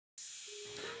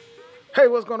Hey,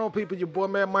 what's going on, people? Your boy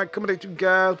Man Mike coming at you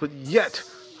guys with yet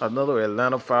another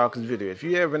Atlanta Falcons video. If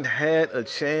you haven't had a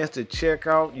chance to check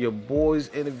out your boy's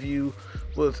interview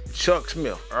with Chuck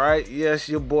Smith, all right? Yes,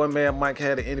 your boy Man Mike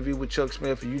had an interview with Chuck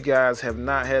Smith. If you guys have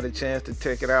not had a chance to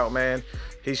check it out, man,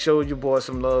 he showed your boy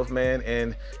some love, man,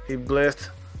 and he blessed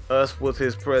us with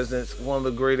his presence. One of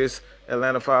the greatest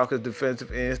Atlanta Falcons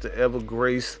defensive ends to ever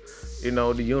grace,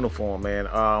 the uniform, man.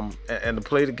 And to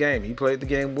play the game. He played the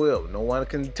game well. No one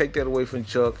can take that away from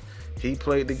Chuck. He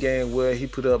played the game well. He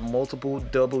put up multiple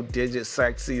double-digit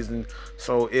sack season,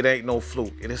 so it ain't no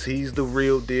fluke. He's the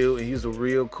real deal, and he's a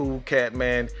real cool cat,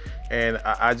 man. And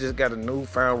I just got a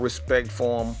newfound respect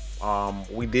for him.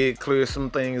 We did clear some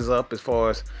things up as far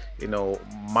as,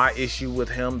 my issue with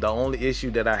him. The only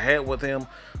issue that I had with him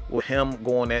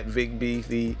going at Vic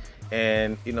Beasley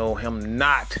and, him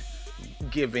not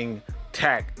giving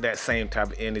Tack that same type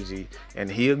of energy. And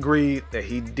he agreed that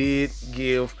he did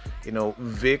give,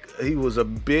 Vic, he was a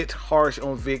bit harsh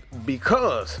on Vic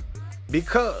because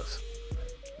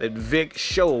that Vic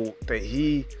showed that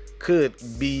he could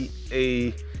be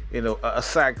a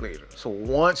sack leader. So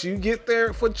once you get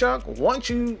there for Chuck, once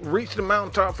you reach the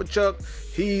mountaintop for Chuck,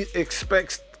 he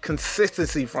expects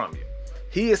consistency from you.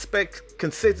 He expects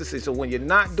consistency. So when you're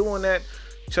not doing that,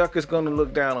 Chuck is going to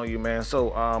look down on you, man.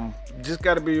 So just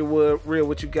got to be real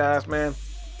with you guys, man.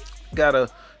 Got a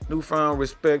newfound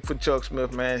respect for Chuck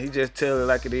Smith, man. He just tell it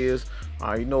like it is.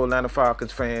 Atlanta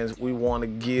Falcons fans, we want to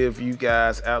give you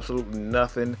guys absolutely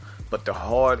nothing but the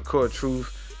hardcore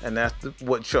truth. And that's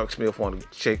what Chuck Smith wants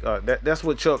to check. That's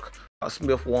what Chuck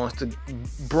Smith wants to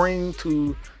bring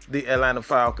to the Atlanta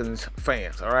Falcons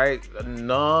fans. All right,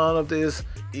 none of this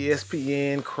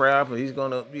ESPN crap. He's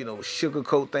gonna,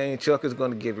 sugarcoat things. Chuck is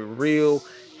gonna give it real,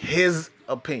 his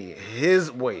opinion,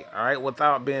 his way. All right,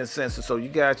 without being censored. So you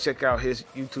guys check out his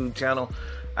YouTube channel.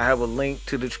 I have a link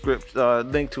to the script,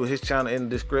 link to his channel in the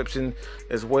description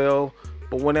as well.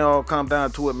 But when it all comes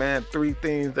down to it, man, 3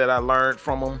 things that I learned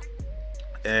from him.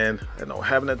 And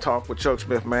having a talk with Chuck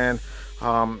Smith, man.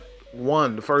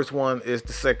 The first one is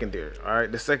the secondary. All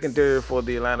right, the secondary for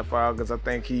the Atlanta Falcons. I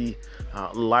think he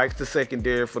likes the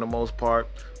secondary for the most part.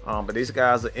 But these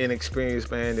guys are inexperienced,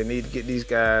 man. They need to get these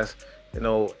guys,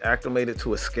 acclimated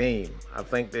to a scheme. I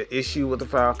think the issue with the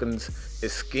Falcons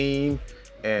is scheme,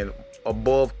 and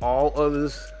above all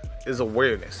others is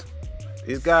awareness.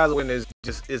 These guys' awareness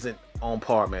just isn't on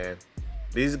par, man.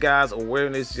 These guys'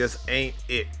 awareness just ain't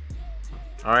it.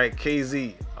 All right,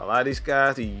 KZ, a lot of these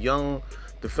guys, the young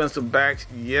defensive backs,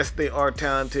 yes, they are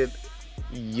talented.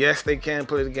 Yes, they can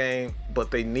play the game,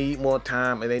 but they need more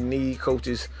time, and they need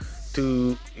coaches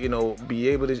to, be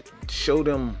able to show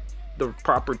them the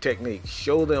proper technique,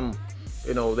 show them,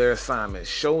 their assignments,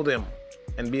 show them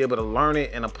and be able to learn it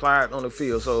and apply it on the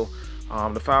field. So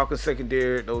the Falcons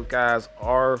secondary, those guys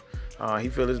are, he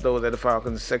feels as though that the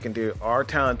Falcons secondary are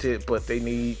talented, but they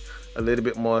need a little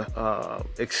bit more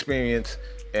experience,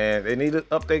 and they need to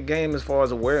up their game as far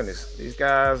as awareness. These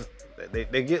guys,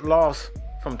 they get lost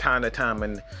from time to time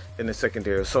in the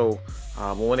secondary. So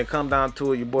but when it comes down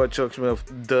to it, your boy Chuck Smith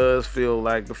does feel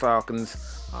like the Falcons,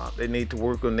 they need to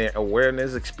work on their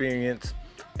awareness, experience,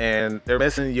 and they're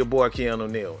missing your boy Keanu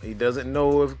Neal. He doesn't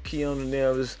know if Keanu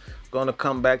Neal is going to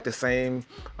come back the same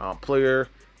player.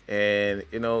 And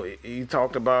he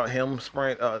talked about him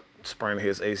spraining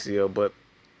his ACL, but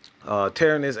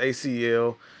tearing his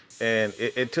ACL, and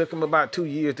it took him about 2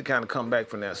 years to kind of come back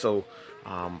from that. So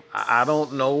I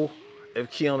don't know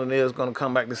if Keanu Neal is going to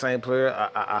come back the same player.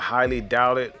 I highly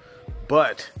doubt it,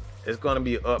 but it's going to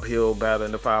be an uphill battle,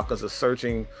 and the Falcons are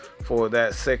searching for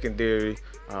that secondary,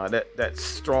 that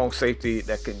strong safety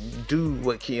that can do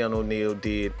what Keanu Neal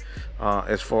did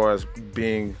as far as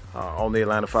being on the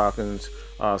Atlanta Falcons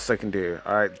secondary.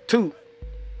 All right, 2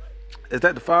 is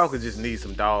that the Falcons just need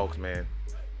some dogs, man.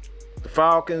 The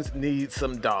Falcons need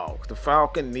some dogs. The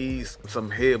Falcons needs some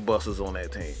head busters on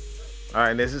that team. All right,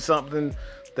 and this is something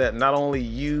that not only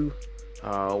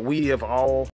we have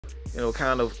all,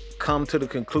 kind of come to the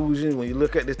conclusion when you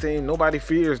look at this team. Nobody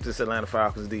fears this Atlanta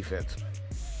Falcons defense.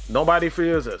 Nobody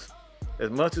fears us. As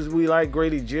much as we like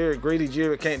Grady Jarrett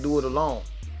can't do it alone.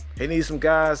 He needs some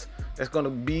guys that's going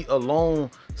to be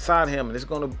alongside him, and it's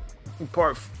going to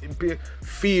impart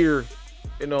fear,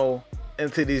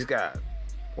 into these guys.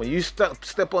 When you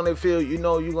step on that field, you're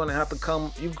going to have to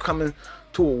coming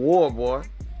to a war, boy.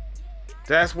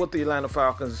 That's what the Atlanta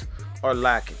Falcons are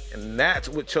lacking. And that's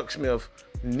what Chuck Smith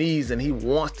needs and he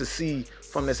wants to see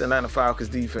from this Atlanta Falcons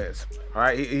defense. All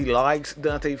right, he likes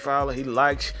Dante Fowler. He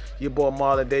likes your boy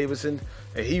Marlon Davidson.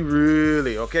 And he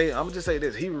really, I'm going to just say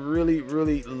this, he really,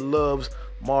 really loves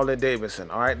Marlon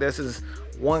Davidson. All right, this is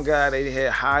one guy they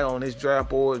had high on his draft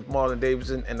board, Marlon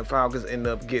Davidson, and the Falcons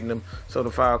ended up getting him. So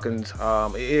the Falcons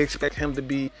expect him to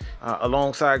be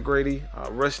alongside Grady,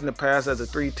 rushing the pass as a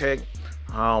 3 tech.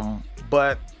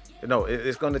 But you know,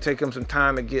 it's going to take him some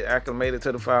time to get acclimated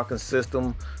to the Falcons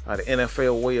system, the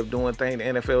NFL way of doing things, the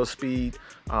NFL speed.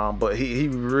 But he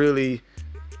really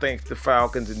thinks the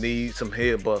Falcons need some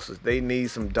head busters. They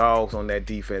need some dogs on that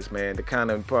defense, man, to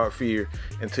kind of impart fear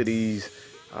into these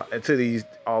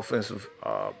offensive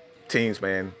teams,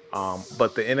 man.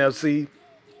 But the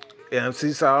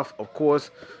NFC South, of course,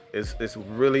 is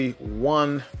really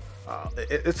one.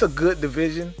 It's a good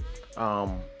division.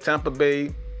 Tampa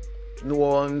Bay, New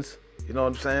Orleans, you know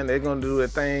what I'm saying? They're gonna do their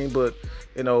thing, but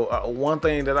you know, one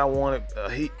thing that I wanted,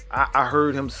 I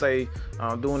heard him say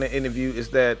during the interview is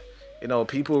that, you know,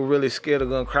 people are really scared of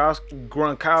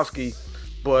Gronkowski,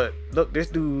 but look, this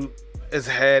dude has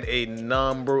had a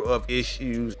number of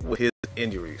issues with his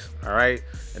injuries. All right,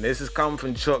 and this is coming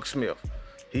from Chuck Smith.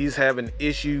 He's having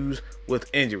issues with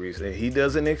injuries, and he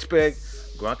doesn't expect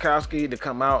Gronkowski to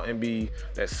come out and be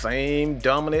that same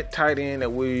dominant tight end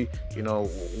that we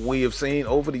have seen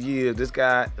over the years. This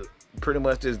guy pretty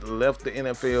much just left the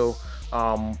NFL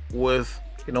with,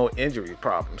 you know, injury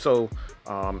problems. So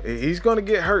he's going to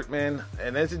get hurt, man.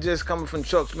 And this is just coming from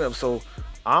Chuck Smith. So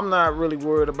I'm not really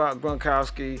worried about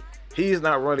Gronkowski. He's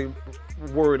not really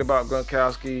worried about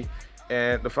Gronkowski.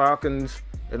 And the Falcons,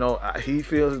 you know, he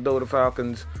feels as though the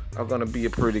Falcons are going to be a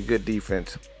pretty good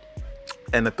defense.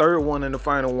 And the third one and the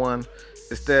final one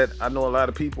is that I know a lot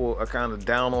of people are kind of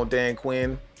down on Dan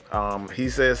Quinn. He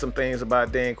said some things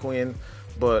about Dan Quinn,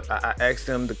 but I asked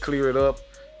him to clear it up,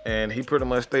 and he pretty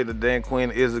much stated Dan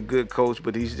Quinn is a good coach,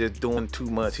 but he's just doing too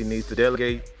much. He needs to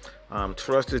delegate,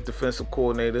 trust his defensive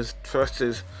coordinators, trust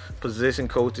his position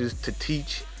coaches to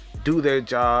teach, do their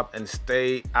job, and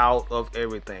stay out of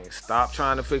everything. Stop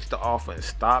trying to fix the offense.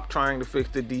 Stop trying to fix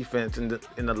the defense and the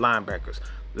linebackers.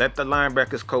 Let the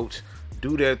linebackers coach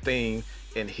do their thing,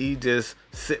 and he just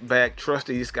sit back, trust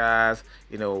these guys,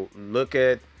 you know, look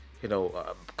at, you know,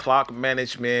 clock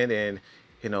management, and,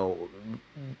 you know,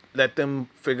 let them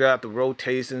figure out the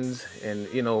rotations,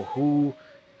 and, you know, who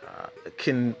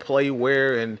can play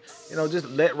where, and, you know, just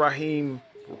let Raheem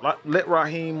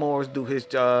Morris do his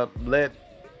job. Let,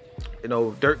 you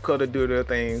know, Dirk Cutter do their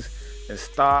things, and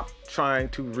stop trying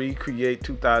to recreate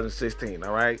 2016.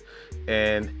 All right.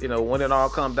 And, you know, when it all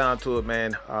comes down to it,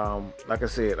 man, like I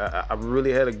said, I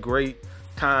really had a great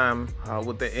time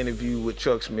with the interview with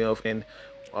Chuck Smith. And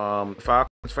Falcons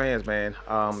fans, man,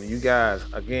 you guys,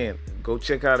 again, go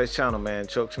check out his channel, man.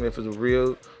 Chuck Smith is a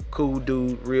real cool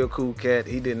dude, real cool cat.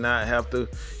 He did not have to,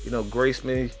 you know, grace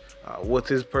me with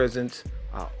his presence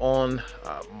on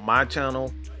my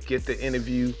channel, get the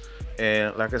interview.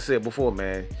 And like I said before,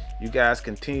 man, you guys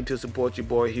continue to support your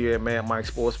boy here at Mad Mike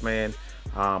Sports, man.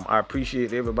 I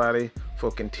appreciate everybody for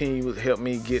continuing to help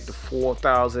me get to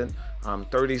 4,000,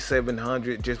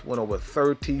 3,700, just went over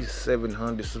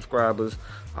 3,700 subscribers,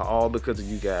 all because of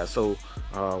you guys. So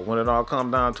when it all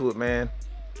comes down to it, man,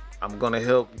 I'm going to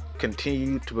help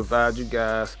continue to provide you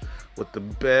guys with the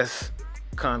best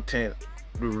content,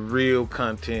 the real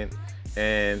content,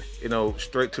 and, you know,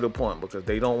 straight to the point, because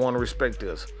they don't want to respect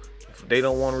us. If they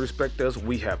don't want to respect us,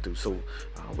 we have to. So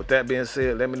with that being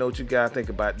said, let me know what you guys think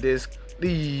about this.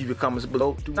 Leave your comments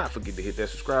below. Do not forget to hit that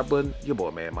subscribe button. Your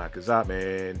boy, man, Mike is out,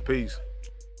 man. Peace.